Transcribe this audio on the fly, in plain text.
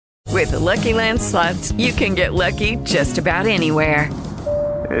With the Lucky Land Slots, you can get lucky just about anywhere.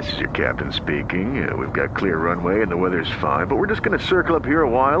 This is your captain speaking. We've got clear runway and the weather's fine, but we're just going to circle up here a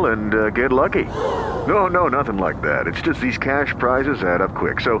while and get lucky. No, nothing like that. It's just these cash prizes add up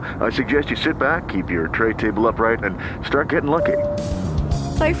quick. So I suggest you sit back, keep your tray table upright, and start getting lucky.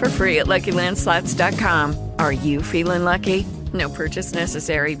 Play for free at LuckyLandSlots.com. Are you feeling lucky? No purchase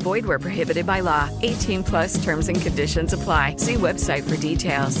necessary. Void where prohibited by law. 18 plus terms and conditions apply. See website for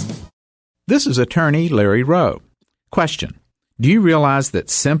details. This is attorney Larry Rowe. Question. Do you realize that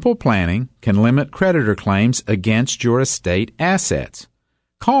simple planning can limit creditor claims against your estate assets?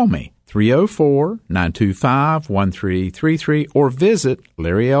 Call me, 304-925-1333, or visit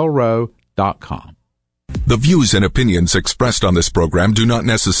LarryLRowe.com. The views and opinions expressed on this program do not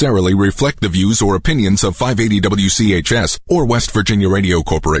necessarily reflect the views or opinions of 580 WCHS or West Virginia Radio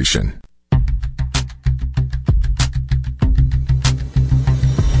Corporation.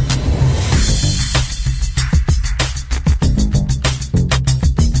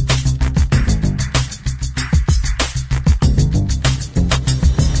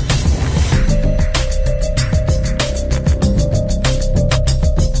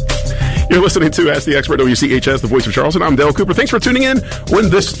 You're listening to Ask the Expert, WCHS, the voice of Charleston. I'm Dale Cooper. Thanks for tuning in. We're in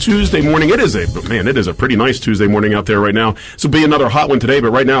this Tuesday morning. It is a pretty nice Tuesday morning out there right now. This will be another hot one today,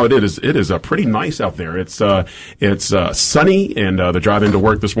 but right now it is pretty nice out there. It's sunny, and the drive into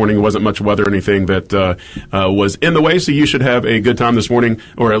work this morning wasn't much weather or anything that was in the way, so you should have a good time this morning,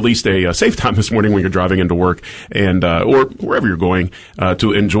 or at least a safe time this morning when you're driving into work and or wherever you're going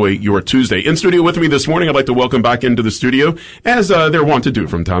to enjoy your Tuesday. In studio with me this morning, I'd like to welcome back into the studio, as they're wont to do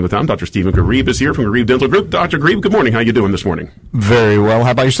from time to time, Dr. Stephen Garib is here from Garib Dental Group. Dr. Garib, good morning. How you doing this morning? Very well.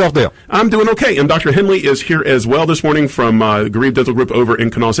 How about yourself, Dale? I'm doing okay. And Dr. Henley is here as well this morning from Garib Dental Group over in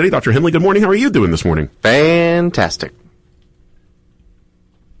Canal City. Dr. Henley, good morning. How are you doing this morning? Fantastic.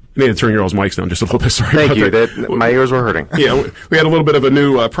 I need to turn your all's mics down just a little bit. Sorry. Thank you. My ears were hurting. Yeah, we had a little bit of a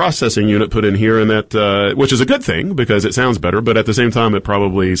new processing unit put in here, and that which is a good thing because it sounds better. But at the same time, it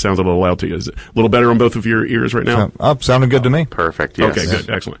probably sounds a little loud to you. Is it a little better on both of your ears right now? Sounding good to me. Perfect. Yes. Okay, good,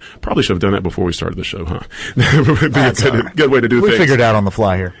 excellent. Probably should have done that before we started the show, huh? That would be a good way to do things. We figured it out on the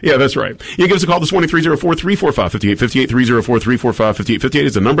fly here. Yeah, that's right. You can give us a call this morning, 304-345-5858. 304-345-5858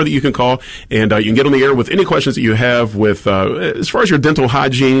 is the number that you can call, and you can get on the air with any questions that you have with as far as your dental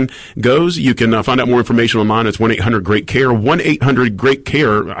hygiene goes. You can find out more information online. It's 1-800-GREAT-CARE.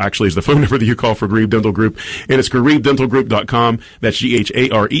 1-800-GREAT-CARE actually is the phone number that you call for Garib Dental Group, and it's GaribDentalGroup.com. That's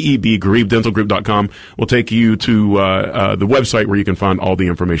GHAREEB, GaribDentalGroup.com. We'll take you to the website where you can find all the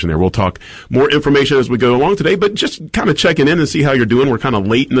information there. We'll talk more information as we go along today, but just kind of checking in and see how you're doing. We're kind of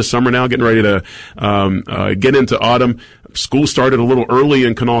late in the summer now, getting ready to get into autumn. School started a little early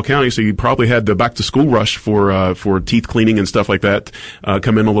in Kanawha County, so you probably had the back-to-school rush for teeth cleaning and stuff like that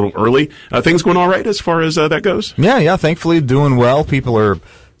come in a little early. Things going all right as far as that goes? Yeah, thankfully doing well. People are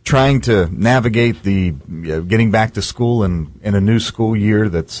trying to navigate the getting back to school in a new school year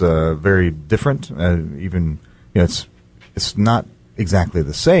that's very different. It's not exactly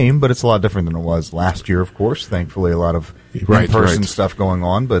the same, but it's a lot different than it was last year, of course. Thankfully, a lot of in-person stuff going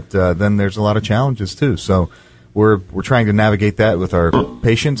on, but then there's a lot of challenges, too. So we're trying to navigate that with our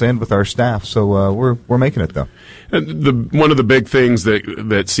patients and with our staff. So we're making it, though. One of the big things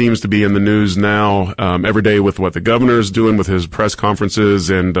that seems to be in the news now every day with what the governor is doing with his press conferences,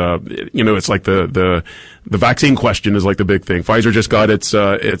 and it's like the vaccine question is like the big thing. Pfizer just got its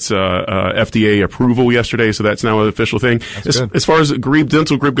FDA approval yesterday, so that's now an official thing. As far as Garib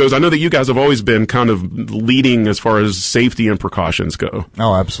Dental Group goes, I know that you guys have always been kind of leading as far as safety and precautions go.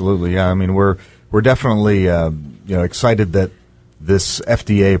 Oh, absolutely. Yeah, I mean we're definitely excited that this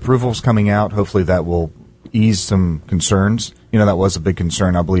FDA approval is coming out. Hopefully that will ease some concerns. That was a big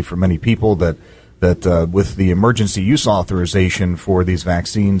concern, I believe, for many people that with the emergency use authorization for these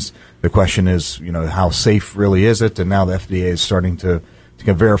vaccines, the question is, how safe really is it? And now the FDA is starting to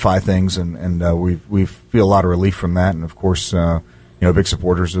verify things, and we feel a lot of relief from that. And of course, big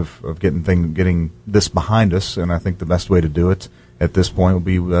supporters of getting this behind us. And I think the best way to do it at this point will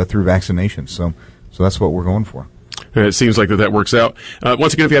be through vaccinations. So that's what we're going for. It seems like that works out.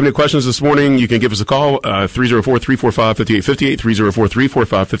 Once again, if you have any questions this morning, you can give us a call, 304-345-5858,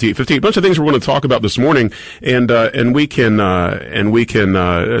 304-345-5858. A bunch of things we're going to talk about this morning, and we can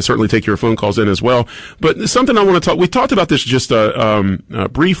certainly take your phone calls in as well. But something I want to talk, we talked about this just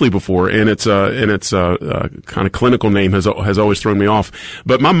briefly before, and its kind of clinical name has always thrown me off.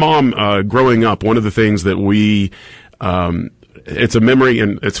 But my mom, growing up, one of the things that we it's a memory,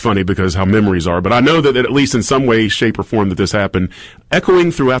 and it's funny because how memories are, but I know that at least in some way, shape, or form that this happened,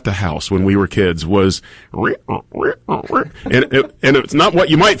 echoing throughout the house when we were kids was, and it's not what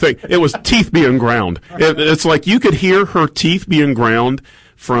you might think. It was teeth being ground. It's like you could hear her teeth being ground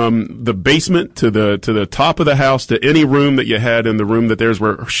from the basement to the top of the house to any room that you had in the room that there's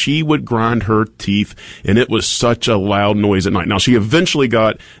where she would grind her teeth, and it was such a loud noise at night. Now, she eventually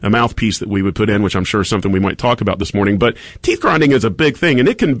got a mouthpiece that we would put in, which I'm sure is something we might talk about this morning, but teeth grinding is a big thing, and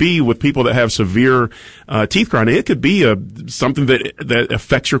it can be with people that have severe teeth grinding. It could be something that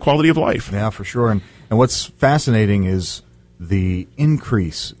affects your quality of life. Yeah, for sure. And what's fascinating is the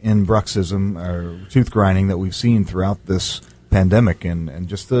increase in bruxism or tooth grinding that we've seen throughout this pandemic and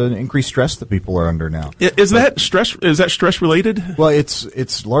just the increased stress that people are under now. Is that stress related? Well,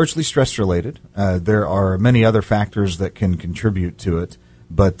 it's largely stress related. There are many other factors that can contribute to it,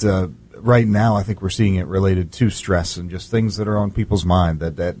 but right now I think we're seeing it related to stress and just things that are on people's mind,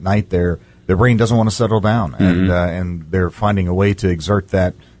 that at night their brain doesn't want to settle down, and they're finding a way to exert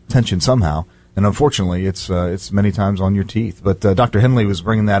that tension somehow. And unfortunately, it's many times on your teeth. But Dr. Henley was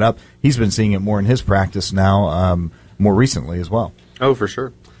bringing that up. He's been seeing it more in his practice now, more recently as well. Oh, for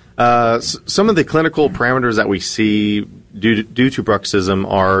sure. Some of the clinical parameters that we see due to bruxism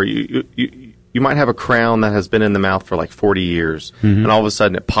are you might have a crown that has been in the mouth for like 40 years, and all of a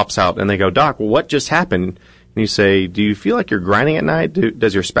sudden it pops out, and they go, "Doc, well, what just happened?" And you say, "Do you feel like you're grinding at night?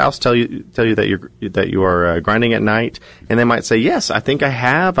 Does your spouse tell you that you are grinding at night?" And they might say, "Yes, I think I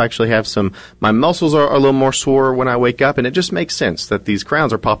have. I actually have some. My muscles are a little more sore when I wake up, and it just makes sense that these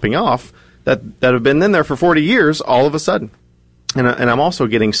crowns are popping off that have been in there for 40 years all of a sudden." And I'm also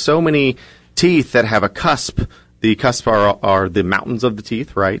getting so many teeth that have a cusp. The cusps are the mountains of the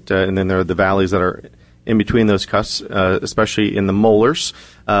teeth, right? And then there are the valleys that are in between those cusps, especially in the molars.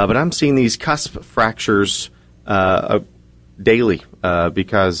 But I'm seeing these cusp fractures daily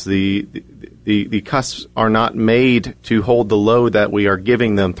because the cusps are not made to hold the load that we are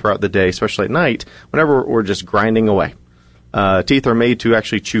giving them throughout the day, especially at night, whenever we're just grinding away. Teeth are made to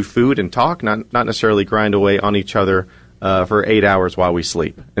actually chew food and talk, not necessarily grind away on each other for 8 hours while we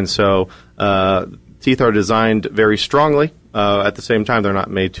sleep. And so teeth are designed very strongly. At the same time, they're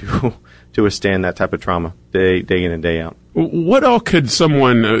not made to withstand that type of trauma day in and day out. What all could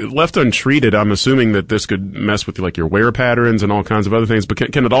someone, left untreated, I'm assuming that this could mess with like your wear patterns and all kinds of other things, but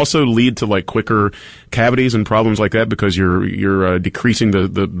can it also lead to like quicker cavities and problems like that because you're decreasing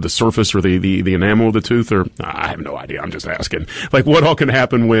the surface or the enamel of the tooth? Or I have no idea. I'm just asking. Like, what all can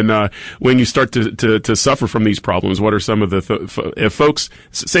happen when you start to suffer from these problems? What are some of the if folks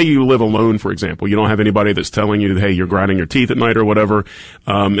say you live alone, for example, you don't have anybody that's telling you, hey, you're grinding your teeth at night or whatever,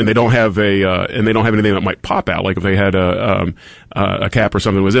 and they don't have anything that might pop out, like if they had a cap or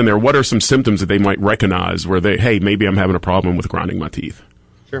something was in there. What are some symptoms that they might recognize where hey, maybe I'm having a problem with grinding my teeth?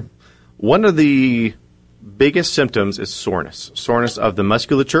 Sure. One of the biggest symptoms is soreness of the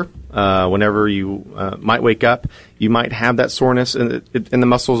musculature. Whenever you might wake up, you might have that soreness in the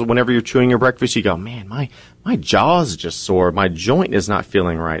muscles. Whenever you're chewing your breakfast, you go, man, my jaw is just sore. My joint is not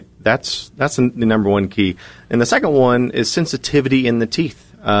feeling right. That's the number one key. And the second one is sensitivity in the teeth.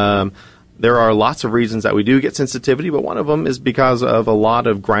 There are lots of reasons that we do get sensitivity, but one of them is because of a lot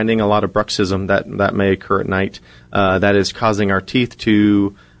of grinding, a lot of bruxism that may occur at night that is causing our teeth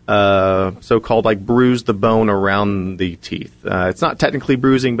to so-called like bruise the bone around the teeth. It's not technically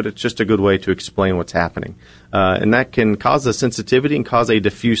bruising, but it's just a good way to explain what's happening. And that can cause a sensitivity and cause a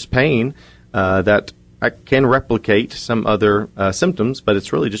diffuse pain that can replicate some other symptoms, but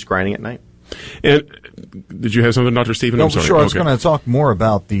it's really just grinding at night. And did you have something, Dr. Stephen? No, I'm sorry. Sure. I was going to talk more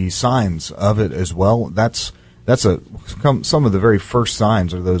about the signs of it as well. That's some of the very first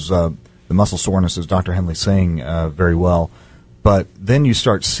signs are those the muscle soreness, as Dr. Henley's saying very well. But then you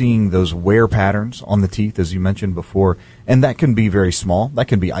start seeing those wear patterns on the teeth, as you mentioned before, and that can be very small. That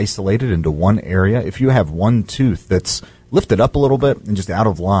can be isolated into one area. If you have one tooth that's lifted up a little bit and just out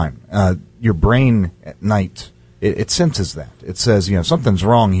of line, your brain at night, it senses that. It says, something's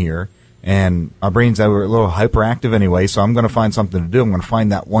wrong here. And my brain's a little hyperactive anyway, so I'm going to find something to do. I'm going to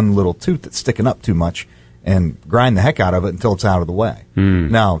find that one little tooth that's sticking up too much and grind the heck out of it until it's out of the way.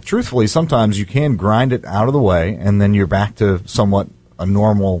 Now, truthfully, sometimes you can grind it out of the way, and then you're back to somewhat a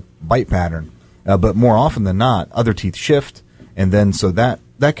normal bite pattern. But more often than not, other teeth shift, and then so that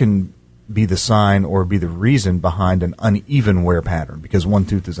can be the sign or be the reason behind an uneven wear pattern because one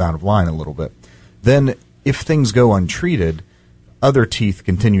tooth is out of line a little bit. Then, if things go untreated, other teeth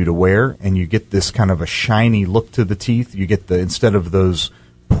continue to wear, and you get this kind of a shiny look to the teeth. You get instead of those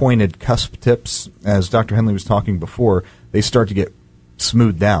pointed cusp tips, as Dr. Henley was talking before, they start to get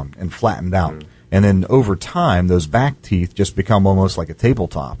smoothed down and flattened out. And then over time, those back teeth just become almost like a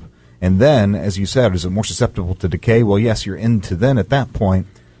tabletop. And then, as you said, is it more susceptible to decay? Well, yes, you're into then, at that point,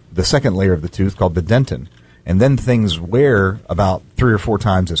 the second layer of the tooth called the dentin. And then things wear about 3 or 4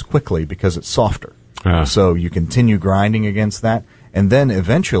 times as quickly because it's softer. So you continue grinding against that. And then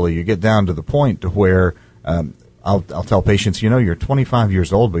eventually you get down to the point to where I'll tell patients, you're 25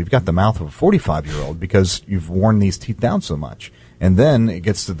 years old, but you've got the mouth of a 45-year-old because you've worn these teeth down so much. And then it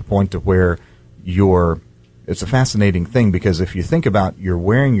gets to the point to where it's a fascinating thing, because if you think about, you're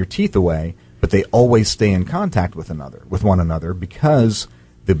wearing your teeth away, but they always stay in contact with one another because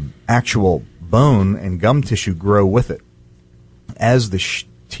the actual bone and gum tissue grow with it. As the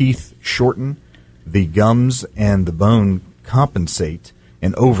teeth shorten, the gums and the bone compensate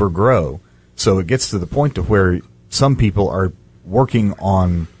and overgrow. So it gets to the point to where some people are working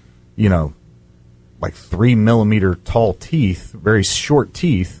on, like 3 millimeter tall teeth, very short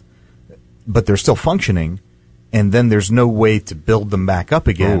teeth, but they're still functioning, and then there's no way to build them back up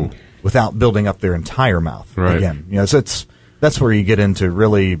again without building up their entire mouth again. So that's where you get into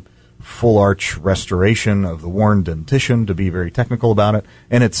really full arch restoration of the worn dentition, to be very technical about it,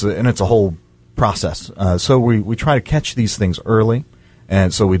 and it's a whole process. So we try to catch these things early,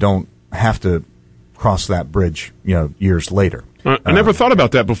 and so we don't have to cross that bridge, years later. I never thought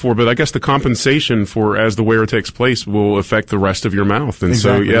about that before, but I guess the compensation for as the wear takes place will affect the rest of your mouth, and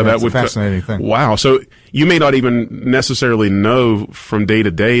exactly. so that would fascinating thing. Wow! So you may not even necessarily know from day to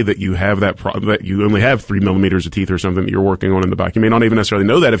day that you have that that you only have 3 millimeters of teeth or something that you're working on in the back. You may not even necessarily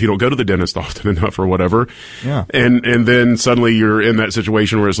know that if you don't go to the dentist often enough or whatever. Yeah. And then suddenly you're in that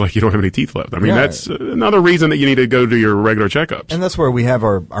situation where it's like you don't have any teeth left. I mean, that's another reason that you need to go to your regular checkups. And that's where we have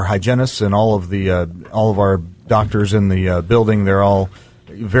our hygienists and all of our doctors in the building. They're all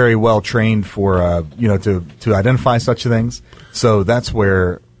very well trained for to identify such things. So that's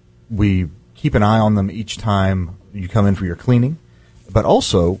where we keep an eye on them each time you come in for your cleaning. But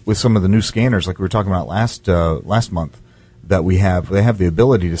also with some of the new scanners, like we were talking about last month, that they have the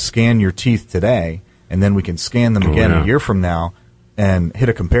ability to scan your teeth today, and then we can scan them again a year from now and hit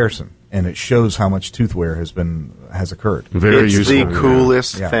a comparison. And it shows how much tooth wear has occurred. Very useful. It's the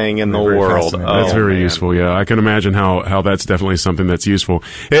coolest thing in the world. That's very useful. Yeah, I can imagine how that's definitely something that's useful.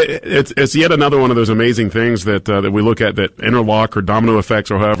 It's yet another one of those amazing things that we look at, that interlock or domino effects,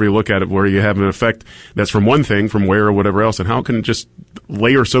 or however you look at it, where you have an effect that's from one thing, from wear or whatever else, and how it can just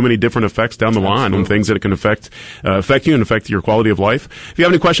layer so many different effects down the line on things that it can affect you and affect your quality of life. If you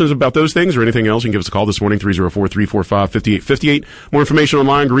have any questions about those things or anything else, you can give us a call this morning, 304-345-5858. More information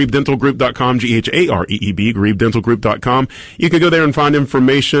online, GareebDentalGroup.com, GHAREEB, GareebDentalGroup.com. You can go there and find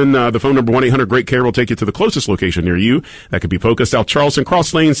information. The phone number 1-800-GREAT-CARE will take you to the closest location near you. That could be Polka, South Charleston,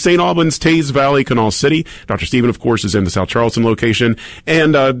 Cross Lanes, St. Albans, Tays Valley, Canal City. Dr. Stephen, of course, is in the South Charleston location,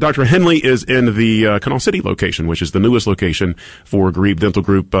 and Dr. Henley is in the Canal City location, which is the newest location for Gareeb Dental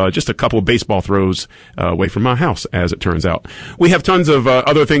Group, just a couple of baseball throws away from my house, as it turns out. We have tons of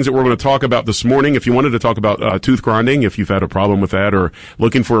other things that we're going to talk about this morning. If you wanted to talk about tooth grinding, if you've had a problem with that or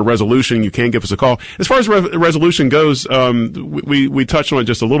looking for a resolution, you can give us a call. As far as resolution goes, we touched on it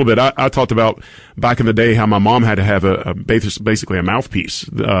just a little bit. I talked about back in the day how my mom had to have basically a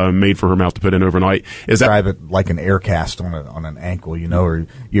mouthpiece made for her mouth to put in overnight. Is that describe it like an air cast on an ankle, or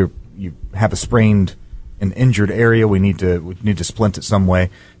you have an injured area. We need to splint it some way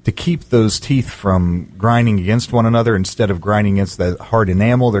to keep those teeth from grinding against one another. Instead of grinding against the hard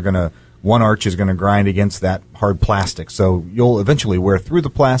enamel, one arch is going to grind against that hard plastic. So you'll eventually wear through the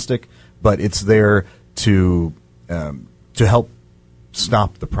plastic, but it's there to help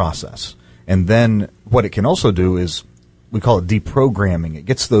stop the process. And then what it can also do is, we call it deprogramming. It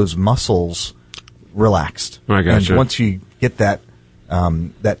gets those muscles relaxed. I gotcha. And once you get that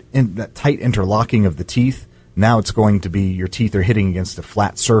tight interlocking of the teeth, now it's going to be your teeth are hitting against a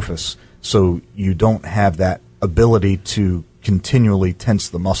flat surface, so you don't have that ability to continually tense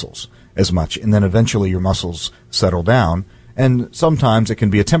the muscles as much. And then eventually your muscles settle down. And sometimes it can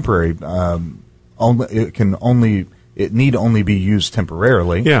be a temporary. It need only be used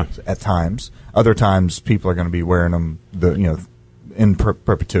temporarily. Yeah. At times. Other times, people are going to be wearing them in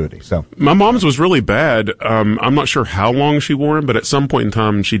perpetuity. So my mom's was really bad. I'm not sure how long she wore them, but at some point in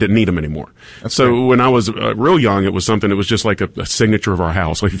time, she didn't need them anymore. That's so great. When I was real young, it was just like a signature of our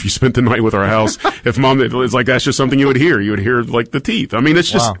house. Like if you spent the night with our house, if mom, it's like that's just something you would hear. You would hear like the teeth. I mean,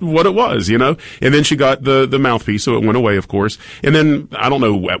 it's just what it was, And then she got the mouthpiece, so it went away, of course. And then I don't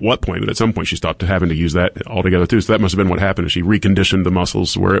know at what point, but at some point she stopped having to use that altogether too. So that must have been what happened. She reconditioned the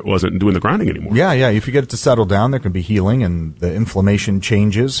muscles where it wasn't doing the grinding anymore. Yeah. If you get it to settle down, there can be healing, and the inflammation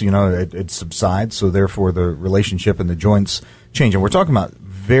changes. It subsides, so therefore the relationship and the joints change. And we're talking about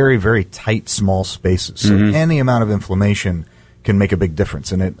very, very tight, small spaces. So any amount of inflammation can make a big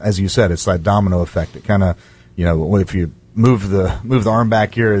difference. And as you said, it's that domino effect. It kind of, if you move the arm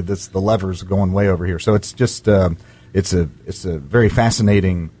back here, the lever's going way over here. So it's just it's a very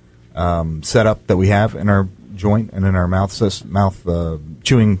fascinating setup that we have in our joint and in our mouth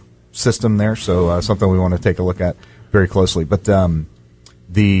chewing system there. So something we want to take a look at very closely. But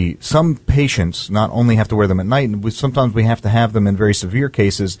some patients not only have to wear them at night, and sometimes we have to have them in very severe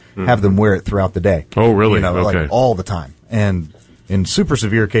cases, have them wear it throughout the day. Oh, really? Okay. Like all the time. And in super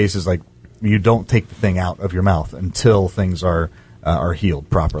severe cases, like you don't take the thing out of your mouth until things are healed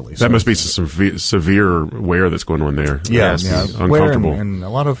properly. So that must be some severe wear that's going on there. Yeah, uncomfortable, and a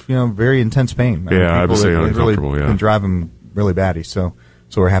lot of very intense pain. I would say uncomfortable. Really can drive them really batty. So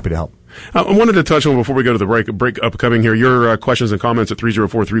we're happy to help. I wanted to touch on, before we go to the break upcoming here, your questions and comments at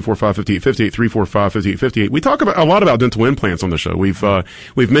 304-345-5858, 345-5858. We talk a lot about dental implants on the show. We've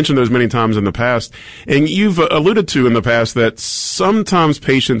mentioned those many times in the past, and you've alluded to in the past that sometimes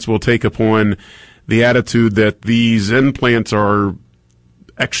patients will take upon the attitude that these implants are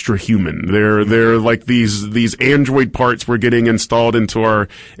extra human. They're like these android parts we're getting installed into our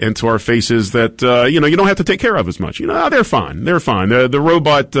faces that you don't have to take care of as much. They're fine. The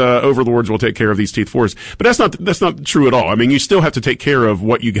robot overlords will take care of these teeth for us. But that's not true at all. I mean, you still have to take care of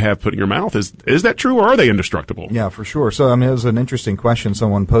what you have put in your mouth. Is that true, or are they indestructible? Yeah, for sure. So it was an interesting question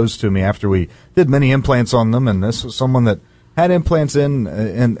someone posed to me after we did many implants on them, and this was someone that had implants in,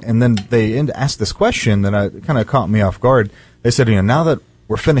 and then they asked this question that kind of caught me off guard. They said, now that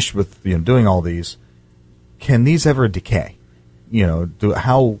we're finished with doing all these, can these ever decay?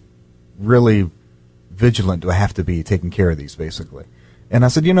 How really vigilant do I have to be taking care of these, basically? And I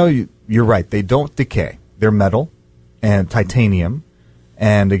said, you're right. They don't decay. They're metal and titanium.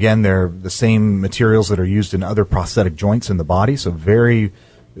 And again, they're the same materials that are used in other prosthetic joints in the body. So very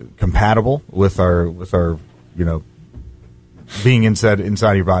compatible with our being inside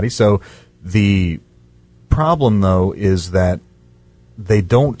your body. So the problem, though, is that they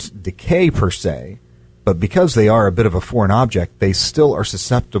don't decay per se, but because they are a bit of a foreign object, they still are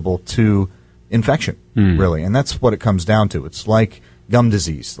susceptible to infection, really. And that's what it comes down to. It's like gum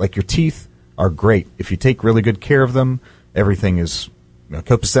disease. Like your teeth are great. If you take really good care of them, everything is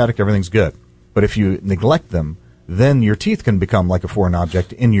copacetic, everything's good. But if you neglect them, then your teeth can become like a foreign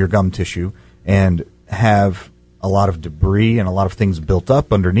object in your gum tissue and have a lot of debris and a lot of things built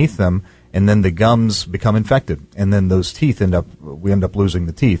up underneath them, and then the gums become infected, and then those teeth we end up losing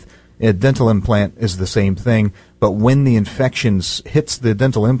the teeth. A dental implant is the same thing, but when the infection hits the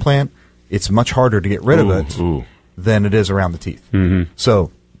dental implant, it's much harder to get rid of it than it is around the teeth. Mm-hmm.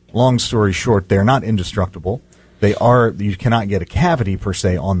 So, long story short, they're not indestructible. You cannot get a cavity per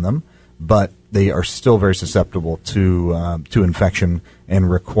se on them, but they are still very susceptible to infection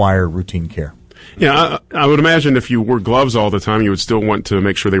and require routine care. Yeah, I would imagine if you wore gloves all the time, you would still want to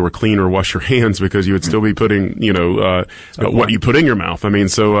make sure they were clean or wash your hands, because you would still be putting, what you put in your mouth. I mean,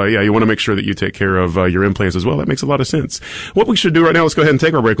 so, you want to make sure that you take care of your implants as well. That makes a lot of sense. What we should do right now, let's go ahead and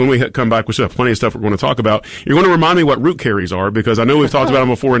take our break. When we come back, we still have plenty of stuff we're going to talk about. You're going to remind me what root caries are, because I know we've talked about them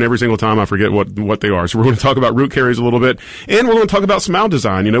before, and every single time I forget what they are. So we're going to talk about root caries a little bit, and we're going to talk about smile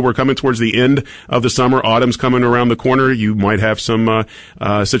design. We're coming towards the end of the summer. Autumn's coming around the corner. You might have some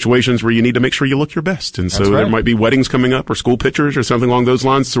situations where you need to make sure you look your best. And so there might be weddings coming up, or school pictures, or something along those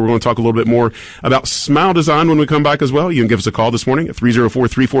lines. So we're going to talk a little bit more about smile design when we come back as well. You can give us a call this morning at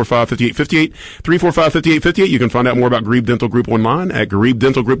 304-345-5858, 345-5858. You can find out more about Garib Dental Group online at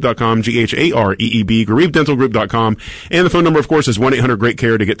GaribDentalGroup.com, GHAREEB, GaribDentalGroup.com. And the phone number, of course, is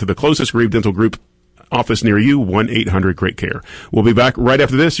 1-800-GREAT-CARE to get to the closest Garib Dental Group office near you, 1-800-GREAT-CARE. We'll be back right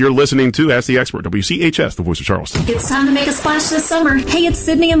after this. You're listening to Ask the Expert, WCHS, the voice of Charleston. It's time to make a splash this summer. Hey, it's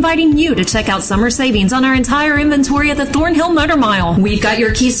Sydney inviting you to check out summer savings on our entire inventory at the Thornhill Motor Mile. We've got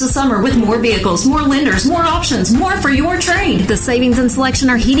your keys to summer with more vehicles, more lenders, more options, more for your trade. The savings and selection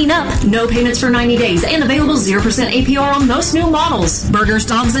are heating up. No payments for 90 days and available 0% APR on most new models. Burgers,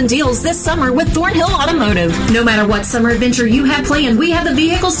 dogs, and deals this summer with Thornhill Automotive. No matter what summer adventure you have planned, we have the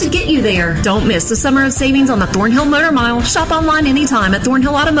vehicles to get you there. Don't miss the summer of savings on the Thornhill Motor Mile. Shop online anytime at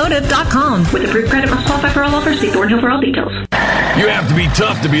thornhillautomotive.com. With approved credit, must qualify for all offers. See Thornhill for all details. You have to be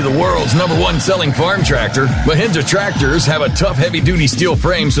tough to be the world's #1 selling farm tractor. Mahindra tractors have a tough, heavy-duty steel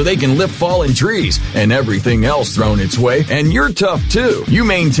frame so they can lift fallen trees and everything else thrown its way. And you're tough, too. You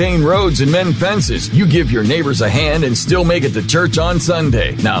maintain roads and mend fences. You give your neighbors a hand and still make it to church on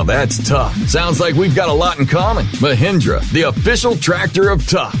Sunday. Now that's tough. Sounds like we've got a lot in common. Mahindra, the official tractor of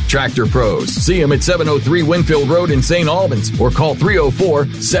tough. Tractor Pros. See them at 703 Winfield Road in St. Albans, or call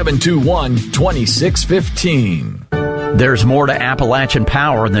 304-721-2615. There's more to Appalachian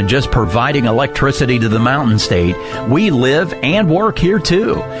Power than just providing electricity to the Mountain State. We live and work here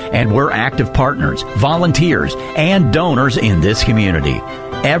too, and we're active partners, volunteers, and donors in this community.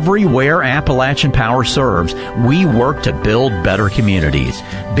 Everywhere Appalachian Power serves, we work to build better communities.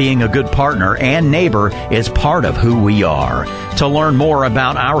 Being a good partner and neighbor is part of who we are. To learn more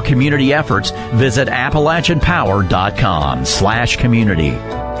about our community efforts, visit AppalachianPower.com/community.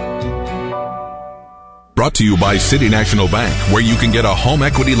 Brought to you by City National Bank, where you can get a home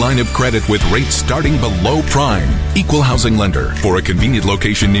equity line of credit with rates starting below prime. Equal housing lender. For a convenient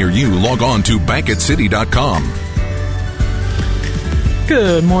location near you, log on to bankatcity.com.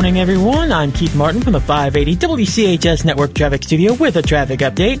 Good morning, everyone. I'm Keith Martin from the 580 WCHS Network Traffic Studio with a traffic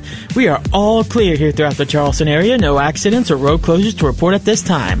update. We are all clear here throughout the Charleston area. No accidents or road closures to report at this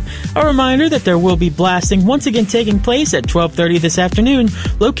time. A reminder that there will be blasting once again taking place at 12:30 this afternoon,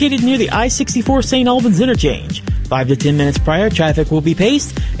 located near the I-64 St. Albans interchange. 5 to 10 minutes prior, traffic will be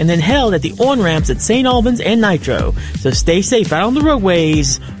paced and then held at the on-ramps at St. Albans and Nitro. So stay safe out on the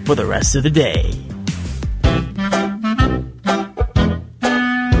roadways for the rest of the day.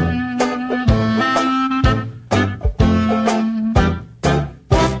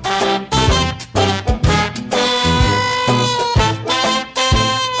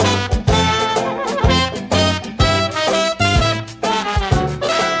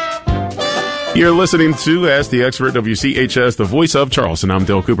 You're listening to Ask the Expert, WCHS, the voice of Charleston. I'm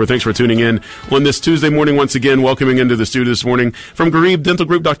Dale Cooper. Thanks for tuning in on this Tuesday morning. Once again, welcoming into the studio this morning from Garib Dental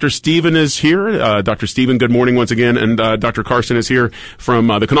Group, Dr. Stephen is here. Dr. Stephen, good morning once again. And Dr. Carson is here from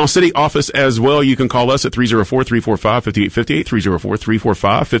the Canal City office as well. You can call us at 304-345-5858,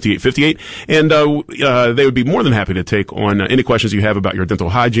 304-345-5858. And they would be more than happy to take on any questions you have about your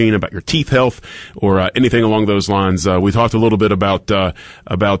dental hygiene, about your teeth health, or anything along those lines. We talked a little bit about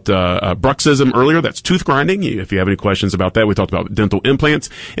bruxism earlier. That's tooth grinding. If you have any questions about that, we talked about dental implants.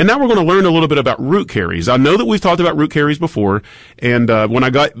 And now we're going to learn a little bit about root caries. I know that we've talked about root caries before. And when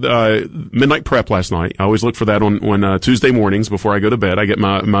I got midnight prep last night, I always look for that on Tuesday mornings before I go to bed. I get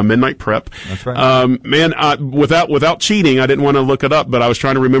my midnight prep. That's right. Without cheating, I didn't want to look it up, but I was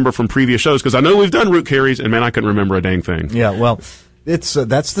trying to remember from previous shows because I know we've done root caries, and man, I couldn't remember a dang thing. Yeah, well, it's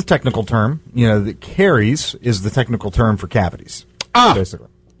that's the technical term. You know, the caries is the technical term for cavities. Basically.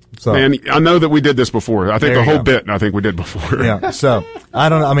 So, man, I know that we did this before. I think the whole go. bit, I think we did before. Yeah. So I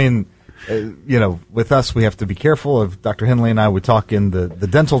don't know. I mean, with us, we have to be careful. If Dr. Henley and I would talk in the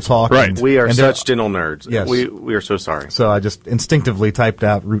dental talk. Right. We are such dental nerds. Yes. We are so sorry. So I just instinctively typed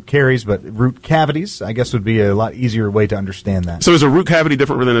out root caries, but root cavities, I guess, would be a lot easier way to understand that. So is a root cavity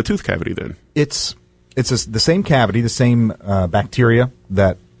different than a tooth cavity then? It's the same cavity, the same bacteria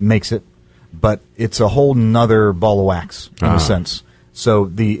that makes it, but it's a whole nother ball of wax in a sense. So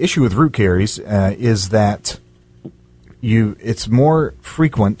the issue with root caries is that it's more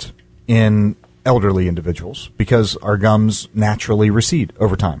frequent in elderly individuals because our gums naturally recede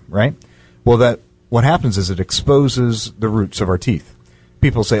over time, right? Well, what happens is it exposes the roots of our teeth.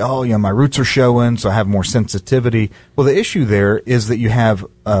 People say, oh, my roots are showing, so I have more sensitivity. Well, the issue there is that you have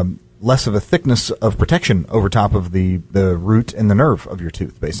less of a thickness of protection over top of the root and the nerve of your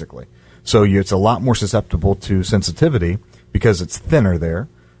tooth, basically. So it's a lot more susceptible to sensitivity because it's thinner there.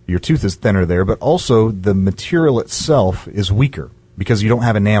 Your tooth is thinner there, but also the material itself is weaker because you don't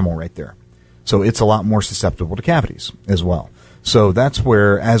have enamel right there. So it's a lot more susceptible to cavities as well. So that's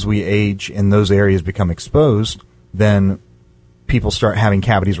where, as we age and those areas become exposed, then people start having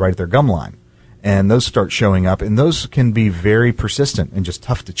cavities right at their gum line. And those start showing up, and those can be very persistent and just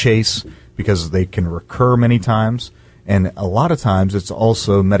tough to chase because they can recur many times. And a lot of times it's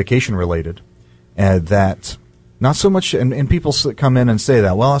also medication related that not so much, and people come in and say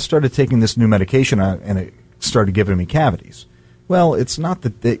that, well, I started taking this new medication and it started giving me cavities. Well, it's not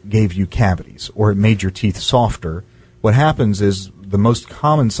that it gave you cavities or it made your teeth softer. What happens is the most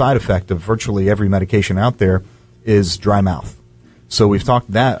common side effect of virtually every medication out there is dry mouth. So we've talked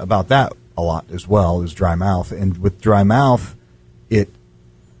about that a lot as well, is dry mouth. And with dry mouth, it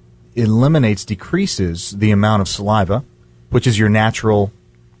decreases the amount of saliva, which is your natural,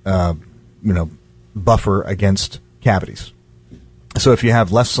 buffer against cavities. So if you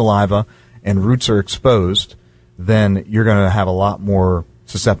have less saliva and roots are exposed, then you're going to have a lot more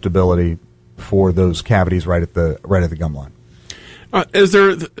susceptibility for those cavities right at the gum line. Is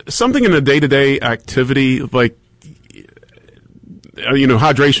there something in the day-to-day activity, like,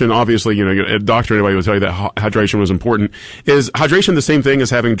 hydration, obviously, a doctor anyway would tell you that hydration was important. Is hydration the same thing as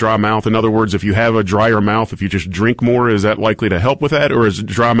having dry mouth? In other words, if you have a drier mouth, if you just drink more, is that likely to help with that? Or is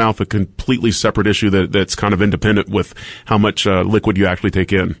dry mouth a completely separate issue that's kind of independent with how much liquid you actually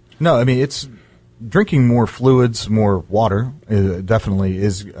take in? No, I mean, it's drinking more fluids, more water, definitely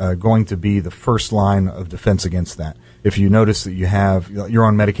is going to be the first line of defense against that. If you notice that you're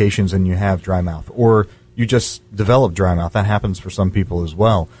on medications and you have dry mouth, or you just develop dry mouth, that happens for some people as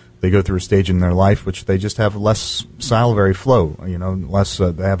well. They go through a stage in their life which they just have less salivary flow, less,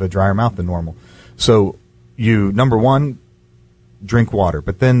 they have a drier mouth than normal. So number one, drink water.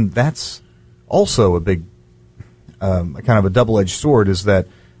 But then that's also a big, kind of a double-edged sword, is that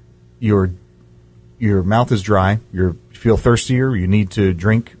your mouth is dry, you feel thirstier, you need to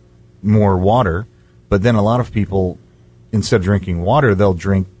drink more water, but then a lot of people, instead of drinking water, they'll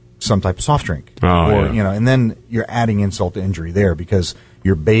drink some type of soft drink. And then you're adding insult to injury there, because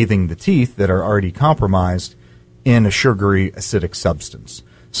you're bathing the teeth that are already compromised in a sugary, acidic substance.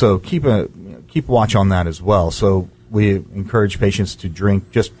 So keep watch on that as well. So we encourage patients to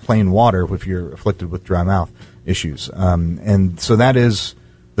drink just plain water if you're afflicted with dry mouth issues. And so that is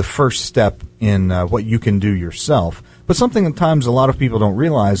the first step in what you can do yourself. But something at times a lot of people don't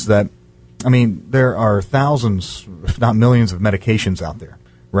realize that, there are thousands, if not millions, of medications out there,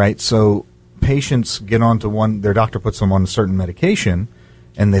 right? So patients get onto their doctor puts them on a certain medication,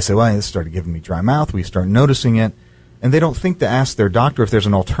 and they say, well, this started giving me dry mouth. We start noticing it. And they don't think to ask their doctor if there's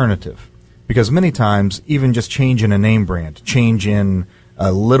an alternative. Because many times, even just change in a name brand, change in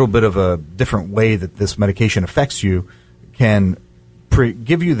a little bit of a different way that this medication affects you, can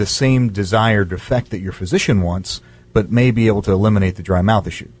give you the same desired effect that your physician wants, but may be able to eliminate the dry mouth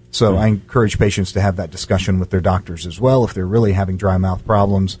issue. So I encourage patients to have that discussion with their doctors as well. If they're really having dry mouth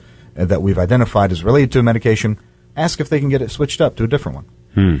problems that we've identified as related to a medication, ask if they can get it switched up to a different one.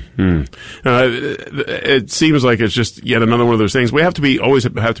 It seems like it's just yet another one of those things. We always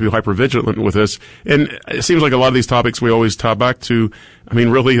have to be hyper vigilant with this, and it seems like a lot of these topics we always tie back to.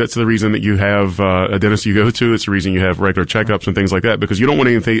 Really, that's the reason that you have a dentist you go to. It's the reason you have regular checkups and things like that, because you don't want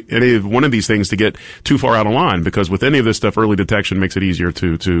any one of these things to get too far out of line. Because with any of this stuff, early detection makes it easier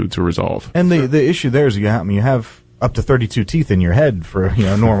to resolve. And the issue there is you have up to 32 teeth in your head for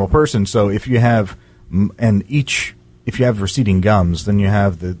a normal person. So if you have if you have receding gums, then you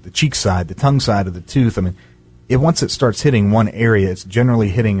have the cheek side, the tongue side of the tooth. Once it starts hitting one area, it's generally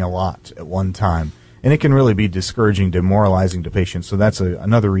hitting a lot at one time. And it can really be discouraging, demoralizing to patients. So that's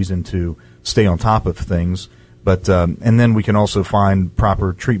another reason to stay on top of things. But and then we can also find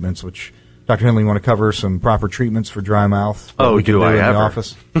proper treatments, which Dr. Henley, you want to cover some proper treatments for dry mouth? We can do in the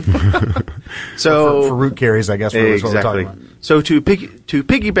office? So for root caries, I guess, is what we're talking about. So to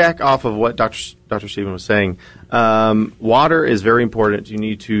piggyback off of what Dr. Stephen was saying, water is very important. You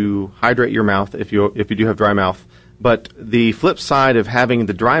need to hydrate your mouth if you do have dry mouth. But the flip side of having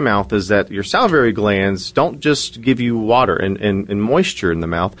the dry mouth is that your salivary glands don't just give you water and moisture in the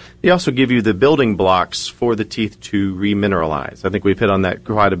mouth. They also give you the building blocks for the teeth to remineralize. I think we've hit on that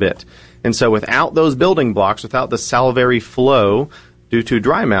quite a bit. And so without those building blocks, without the salivary flow due to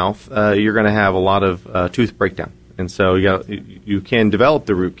dry mouth, you're going to have a lot of tooth breakdown. And so you can develop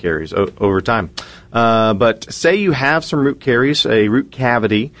the root caries over time. But say you have some root caries, a root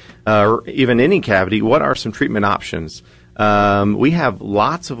cavity, or even any cavity, what are some treatment options? We have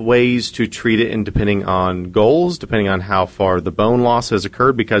lots of ways to treat it, and depending on goals, depending on how far the bone loss has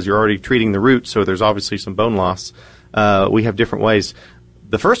occurred, because you're already treating the root, so there's obviously some bone loss. We have different ways.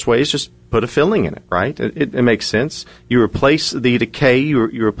 The first way is just put a filling in it, right? It makes sense. You replace the decay,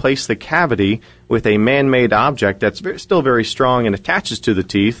 you replace the cavity with a man-made object that's still very strong and attaches to the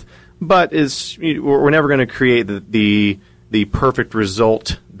teeth, but we're never going to create the perfect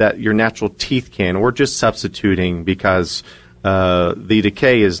result that your natural teeth can. We're just substituting because the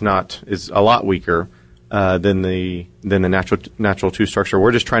decay is a lot weaker than the natural tooth structure.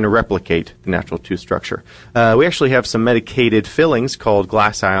 We're just trying to replicate the natural tooth structure. We actually have some medicated fillings called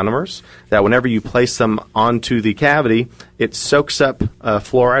glass ionomers that whenever you place them onto the cavity, it soaks up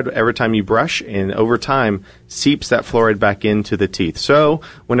fluoride every time you brush, and over time seeps that fluoride back into the teeth. So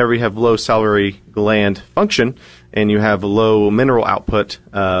whenever you have low salivary gland function and you have low mineral output,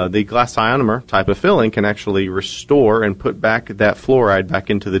 the glass ionomer type of filling can actually restore and put back that fluoride back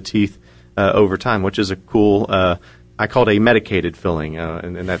into the teeth over time, which is a cool, I call it a medicated filling,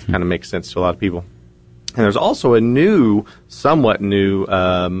 and that kind of makes sense to a lot of people. And there's also a somewhat new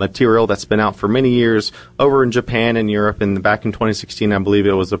material that's been out for many years over in Japan and Europe, and back in 2016, I believe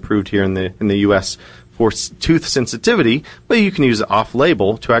it was approved here in the U.S. for tooth sensitivity, but you can use it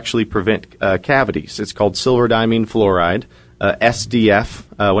off-label to actually prevent cavities. It's called silverdiamine fluoride,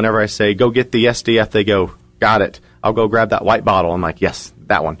 SDF. Whenever I say, go get the SDF, they go, got it. I'll go grab that white bottle. I'm like, yes,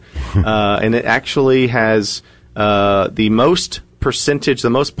 that one. And it actually has the most percentage, the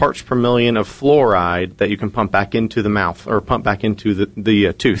most parts per million of fluoride that you can pump back into the mouth or pump back into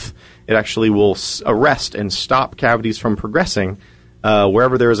the tooth. It actually will arrest and stop cavities from progressing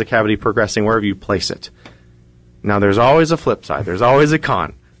wherever there is a cavity progressing, wherever you place it. Now, there's always a flip side. There's always a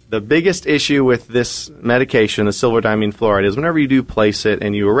con. The biggest issue with this medication, the silverdimine fluoride, is whenever you do place it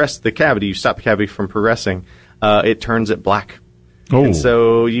and you arrest the cavity, you stop the cavity from progressing, it turns it black. Oh. And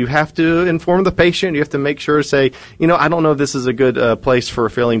so you have to inform the patient. You have to make sure to say, I don't know if this is a good place for a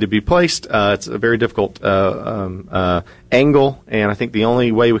filling to be placed. It's a very difficult angle, and I think the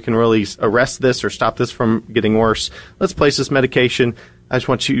only way we can really arrest this or stop this from getting worse, let's place this medication. I just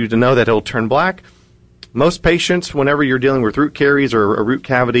want you to know that it'll turn black. Most patients, whenever you're dealing with root caries or a root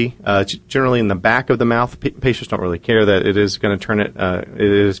cavity, generally in the back of the mouth, patients don't really care that it is going to turn it, it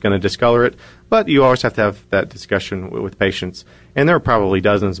is going to discolor it, but you always have to have that discussion with patients. And there are probably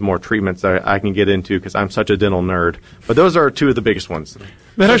dozens more treatments that I can get into because I'm such a dental nerd. But those are two of the biggest ones.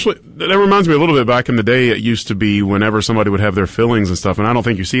 That reminds me a little bit back in the day. It used to be whenever somebody would have their fillings and stuff, and I don't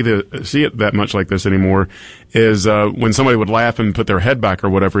think you see it that much like this anymore, is when somebody would laugh and put their head back or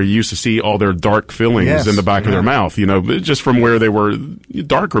whatever, you used to see all their dark fillings in the back of their mouth, just from where they were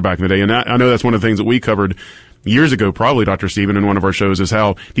darker back in the day. And I know that's one of the things that we covered years ago, probably, Dr. Stephen, in one of our shows, is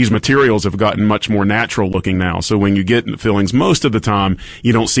how these materials have gotten much more natural looking now. So when you get fillings, most of the time,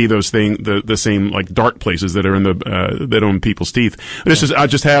 you don't see those the same like dark places that are in that on people's teeth. But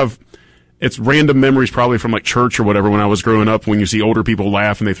it's random memories probably from like church or whatever when I was growing up, when you see older people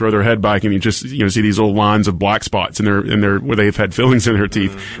laugh and they throw their head back and you just, see these old lines of black spots in their where they've had fillings in their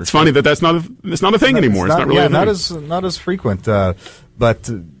teeth. It's funny that's not a thing anymore. It's not really not as frequent, but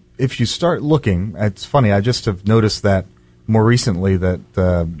if you start looking, it's funny. I just have noticed that more recently.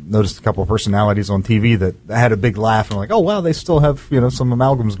 Noticed a couple of personalities on TV that had a big laugh and like, oh wow, they still have some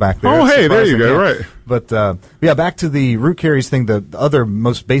amalgams back there. Oh hey, there you go, right? But back to the root caries thing. The other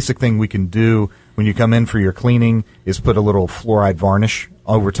most basic thing we can do when you come in for your cleaning is put a little fluoride varnish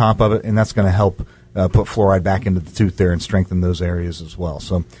over top of it, and that's going to help put fluoride back into the tooth there and strengthen those areas as well.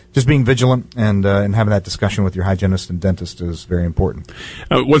 So just being vigilant and having that discussion with your hygienist and dentist is very important.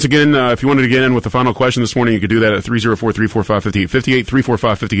 Once again, if you wanted to get in with the final question this morning, you could do that at 304-345-5858,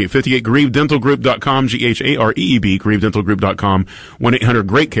 345-5858, GreeveDentalGroup.com, GHAREEB, GreeveDentalGroup.com.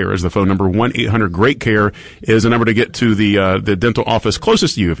 1-800-GREAT-CARE is the phone number. 1-800-GREAT-CARE is the number to get to the dental office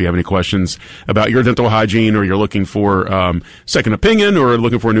closest to you if you have any questions about your dental hygiene, or you're looking for second opinion, or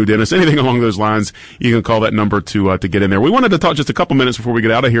looking for a new dentist, anything along those lines. You can call that number to get in there. We wanted to talk just a couple minutes before we get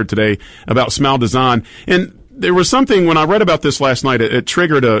out of here today about Smile Design. And there was something, when I read about this last night, it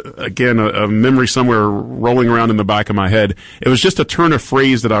triggered a memory somewhere rolling around in the back of my head. It was just a turn of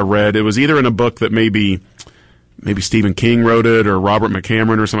phrase that I read. It was either in a book that maybe Stephen King wrote it, or Robert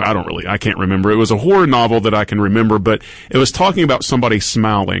McCameron or something. I can't remember. It was a horror novel that I can remember, but it was talking about somebody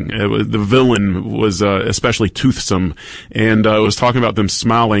smiling. The villain was especially toothsome, and it was talking about them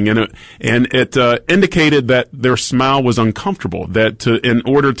smiling, and it indicated that their smile was uncomfortable, that in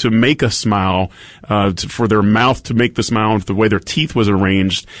order to make a smile, for their mouth to make the smile, the way their teeth was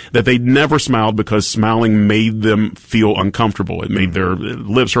arranged, that they never smiled because smiling made them feel uncomfortable. It made their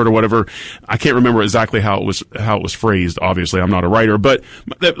lips hurt or whatever. I can't remember exactly how it was phrased. Obviously, I'm not a writer, but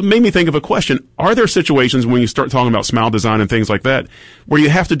that made me think of a question. Are there situations when you start talking about Smile Design and things like that where you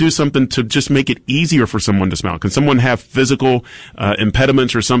have to do something to just make it easier for someone to smile? Can someone have physical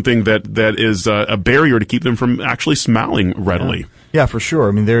impediments or something that is a barrier to keep them from actually smiling readily? Yeah, for sure.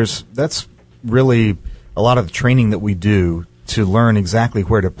 I mean, that's really a lot of the training that we do to learn exactly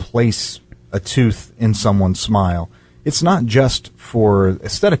where to place a tooth in someone's smile. It's not just for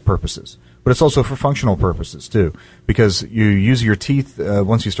aesthetic purposes, but it's also for functional purposes too, because you use your teeth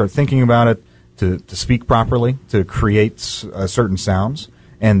once you start thinking about it to speak properly, to create certain sounds,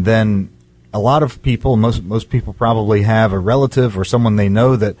 and then a lot of people, most people probably have a relative or someone they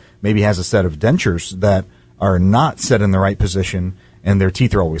know that maybe has a set of dentures that are not set in the right position, and their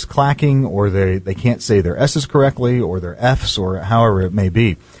teeth are always clacking, or they can't say their S's correctly, or their F's, or however it may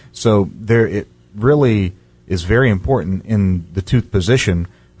be. So it really is very important in the tooth position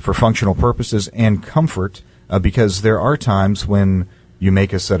for functional purposes and comfort, because there are times when you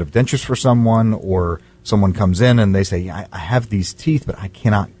make a set of dentures for someone, or someone comes in and they say, I have these teeth, but I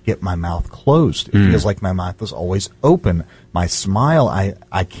cannot get my mouth closed. It feels like my mouth is always open. My smile,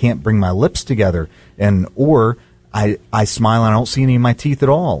 I can't bring my lips together, or I smile and I don't see any of my teeth at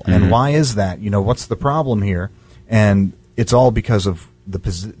all. And why is that? What's the problem here? And it's all because of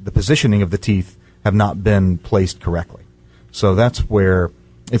the positioning of the teeth have not been placed correctly. So that's where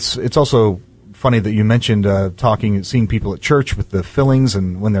it's also funny that you mentioned seeing people at church with the fillings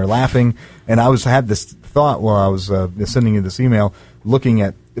and when they're laughing. And I had this thought while I was sending you this email, looking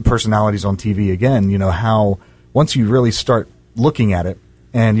at the personalities on TV again. You know how once you really start looking at it,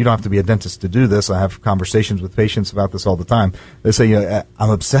 and you don't have to be a dentist to do this. I have conversations with patients about this all the time. They say, I'm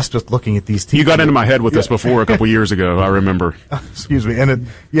obsessed with looking at these teeth. You got into my head with this before a couple years ago, I remember. Excuse me. And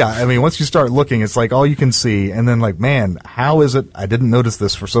once you start looking, it's like all you can see. And then like, man, how is it? I didn't notice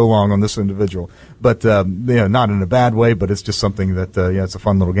this for so long on this individual. But, not in a bad way, but it's just something that, it's a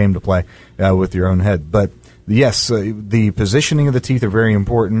fun little game to play with your own head. But yes, the positioning of the teeth are very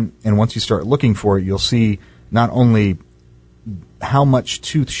important. And once you start looking for it, you'll see not only how much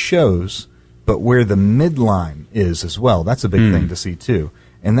tooth shows, but where the midline is as well. That's a big thing to see too.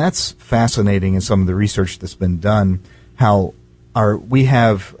 And that's fascinating in some of the research that's been done, how we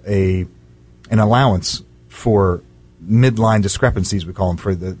have an allowance for midline discrepancies, we call them,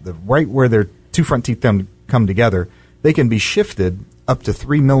 for the right where their two front teeth come together. They can be shifted up to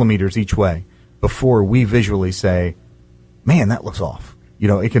 3 millimeters each way before we visually say, man, that looks off.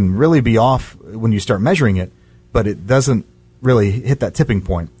 It can really be off when you start measuring it, but it doesn't really hit that tipping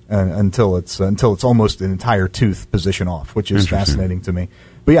point until it's almost an entire tooth position off, which is fascinating to me.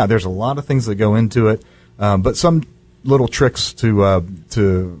 But yeah, there's a lot of things that go into it, but some little tricks to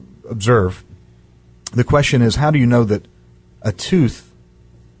observe. The question is, how do you know that a tooth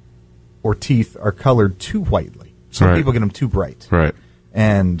or teeth are colored too whitely? Some people get them too bright. Right.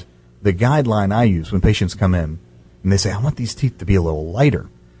 And the guideline I use when patients come in and they say, I want these teeth to be a little lighter.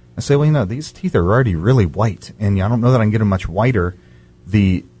 I say, well, these teeth are already really white, and I don't know that I can get them much whiter.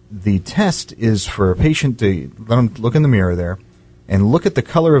 The test is for a patient to let them look in the mirror there and look at the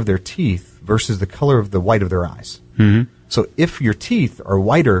color of their teeth versus the color of the white of their eyes. Mm-hmm. So if your teeth are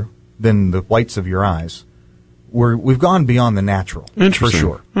whiter than the whites of your eyes, we've gone beyond the natural, for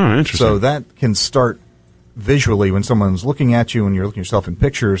sure. Oh, interesting. So that can start visually when someone's looking at you and you're looking at yourself in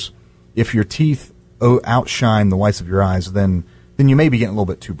pictures. If your teeth outshine the whites of your eyes, then you may be getting a little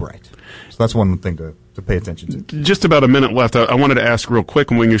bit too bright. So that's one thing to pay attention to. Just about a minute left. I wanted to ask real quick,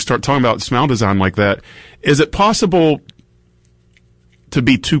 when you start talking about smile design like that, is it possible to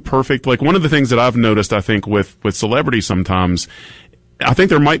be too perfect? Like, one of the things that I've noticed, I think, with celebrities sometimes, I think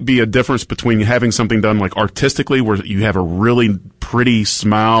there might be a difference between having something done like artistically, where you have a really pretty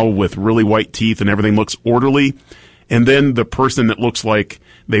smile with really white teeth and everything looks orderly, and then the person that looks like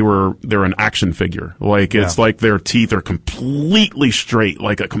they're an action figure. Like, it's like their teeth are completely straight,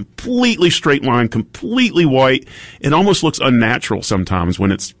 like a completely straight line, completely white. It almost looks unnatural sometimes when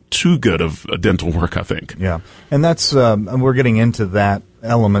it's too good of a dental work, I think. Yeah. And that's, we're getting into that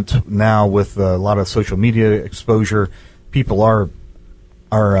element now with a lot of social media exposure. People are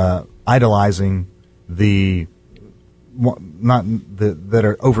idolizing that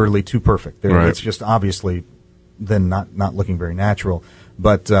are overly too perfect. It's just obviously then not looking very natural.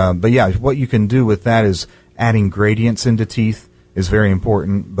 But yeah, what you can do with that is adding gradients into teeth is very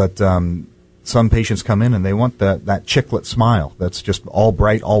important. But some patients come in and they want that chiclet smile that's just all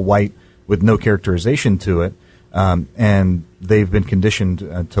bright, all white with no characterization to it. And they've been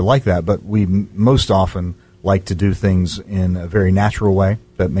conditioned to like that. But we most often like to do things in a very natural way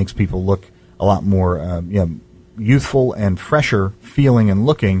that makes people look a lot more youthful and fresher feeling and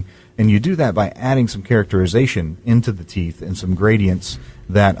looking. And you do that by adding some characterization into the teeth and some gradients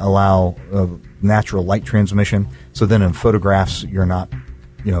that allow natural light transmission. So then in photographs, you're not,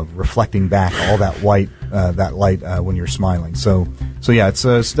 reflecting back all that light when you're smiling. So yeah,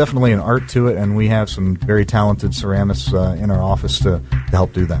 it's definitely an art to it, and we have some very talented ceramists in our office to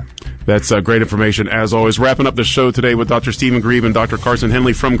help do that. That's great information, as always. Wrapping up the show today with Dr. Stephen Grebe and Dr. Carson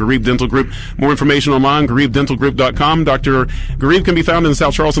Henley from Grebe Dental Group. More information online, GrebeDentalGroup.com. Dr. Grebe can be found in the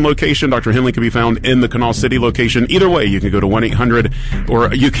South Charleston location. Dr. Henley can be found in the Canal City location. Either way, you can go to 1-800,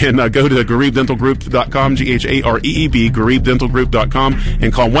 or you can go to GrebeDentalGroup.com, GHAREEB, GrebeDentalGroup.com,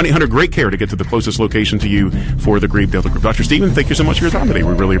 and call 1-800-GREAT-CARE to get to the closest location to you for the Grebe Dental Group. Dr. Stephen, thank you so much for your time today.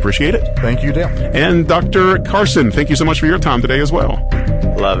 We really appreciate it. Thank you, Dale. And Dr. Carson, thank you so much for your time today as well.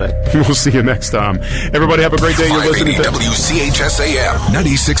 Love it. We'll see you next time. Everybody have a great day. You're listening to WCHSAM,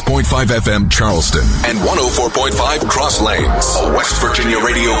 96.5 FM Charleston, and 104.5 Cross Lanes, a West Virginia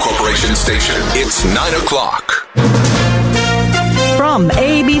Radio Corporation station. It's 9 o'clock. From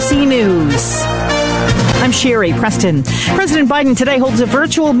ABC News, I'm Sherry Preston. President Biden today holds a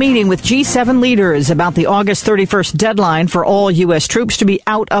virtual meeting with G7 leaders about the August 31st deadline for all U.S. troops to be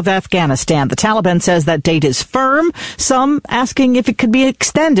out of Afghanistan. The Taliban says that date is firm, some asking if it could be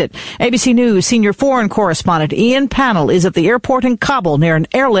extended. ABC News senior foreign correspondent Ian Pannell is at the airport in Kabul near an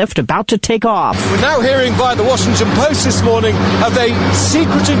airlift about to take off. We're now hearing via the Washington Post this morning of a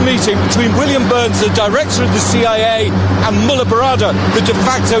secretive meeting between William Burns, the director of the CIA, and Mullah Baradar, the de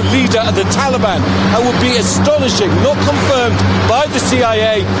facto leader of the Taliban. It would be astonishing, not confirmed by the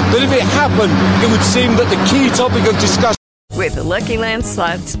CIA, but if it happened, it would seem that the key topic of discussion... With the Lucky Land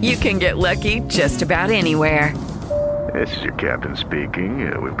Slots, you can get lucky just about anywhere. This is your captain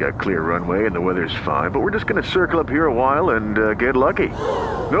speaking. We've got clear runway and the weather's fine, but we're just going to circle up here a while and get lucky.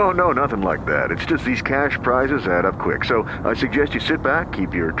 No, nothing like that. It's just these cash prizes add up quick. So I suggest you sit back,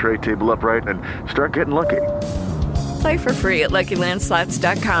 keep your tray table upright, and start getting lucky. Play for free at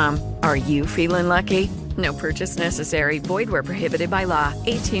LuckyLandSlots.com. Are you feeling lucky? No purchase necessary. Void where prohibited by law.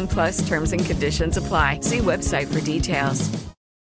 18+ terms and conditions apply. See website for details.